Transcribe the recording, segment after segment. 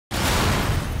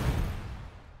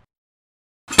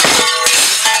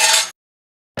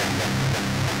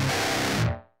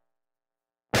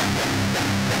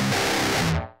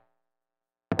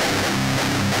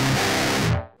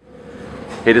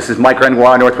Hey, this is Mike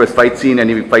Renoir, Northwest Fight Scene,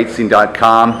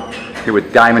 NWFightScene.com. Here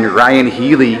with Diamond Ryan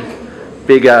Healy.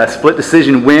 Big split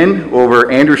decision win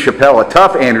over Andrew Chappelle, a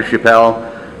tough Andrew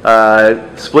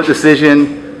Chappelle. Split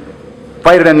decision,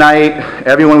 fight of the night.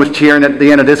 Everyone was cheering at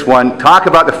the end of this one. Talk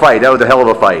about the fight. That was a hell of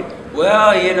a fight.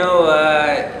 Well, you know,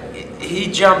 he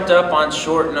jumped up on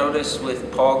short notice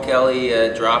with Paul Kelly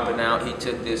dropping out. He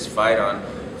took this fight on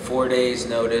 4 days'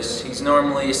 notice. He's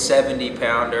normally a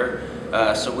 70-pounder.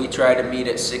 So we tried to meet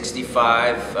at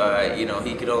 65. You know,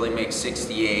 he could only make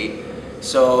 68.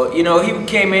 So, you know, he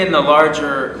came in the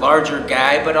larger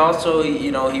guy, but also,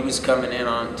 you know, he was coming in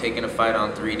on taking a fight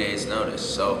on 3 days' notice.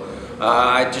 So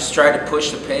I just tried to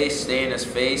push the pace, stay in his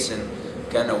face, and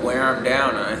kind of wear him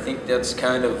down. And I think that's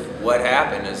kind of what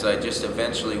happened, is I just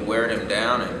eventually wear him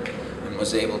down and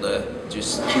was able to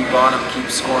just keep on him, keep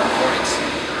scoring points.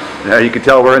 Yeah, you can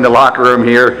tell we're in the locker room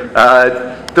here.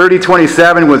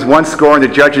 30-27 was one score in the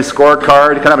judges'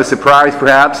 scorecard. Kind of a surprise,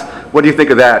 perhaps. What do you think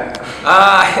of that?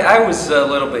 I was a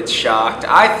little bit shocked.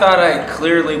 I thought I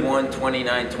clearly won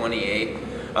 29-28.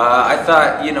 I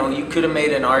thought, you know, you could have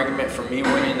made an argument for me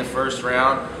winning the first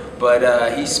round,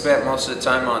 but he spent most of the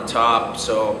time on top.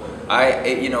 So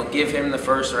you know, give him the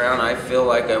first round. I feel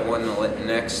like I won the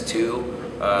next two.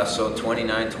 So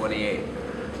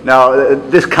 29-28. Now,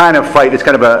 this kind of fight, this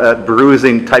kind of a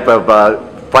bruising type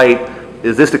of fight,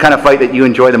 is this the kind of fight that you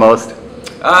enjoy the most?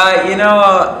 You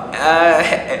know,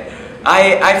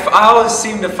 I always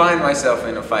seem to find myself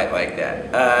in a fight like that.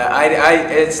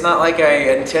 It's not like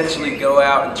I intentionally go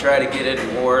out and try to get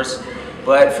into wars,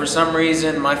 but for some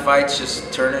reason my fights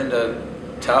just turn into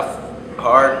tough,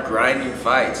 hard, grinding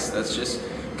fights. That's just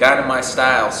kind of my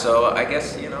style. So I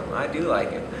guess, you know, I do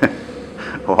like it.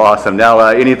 Well, awesome. Now,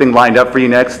 anything lined up for you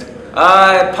next?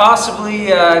 Possibly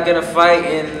gonna fight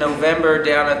in November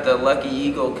down at the Lucky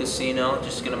Eagle Casino.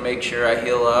 Just gonna make sure I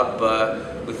heal up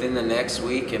within the next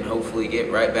week and hopefully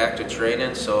get right back to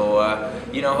training. So,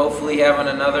 you know, hopefully having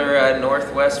another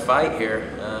Northwest fight here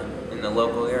in the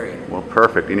local area. Well,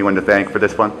 perfect. Anyone to thank for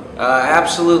this one?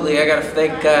 Absolutely. I gotta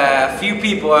thank a few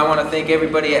people. I want to thank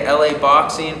everybody at LA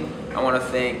Boxing. I want to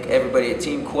thank everybody at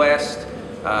Team Quest,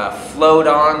 Float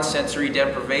On Sensory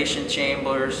Deprivation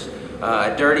Chambers,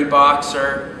 Dirty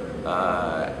Boxer,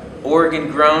 Oregon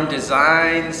Grown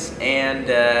Designs, and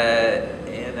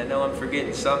I know I'm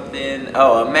forgetting something.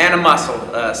 Oh, Man of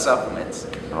Muscle Supplements.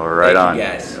 All right, Thank you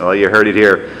guys. Well, you heard it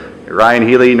here. Ryan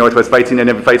Healy, Northwest Fight Scene,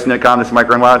 NWFightScene.com. This is Mike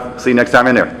Renoir. See you next time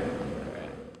in there.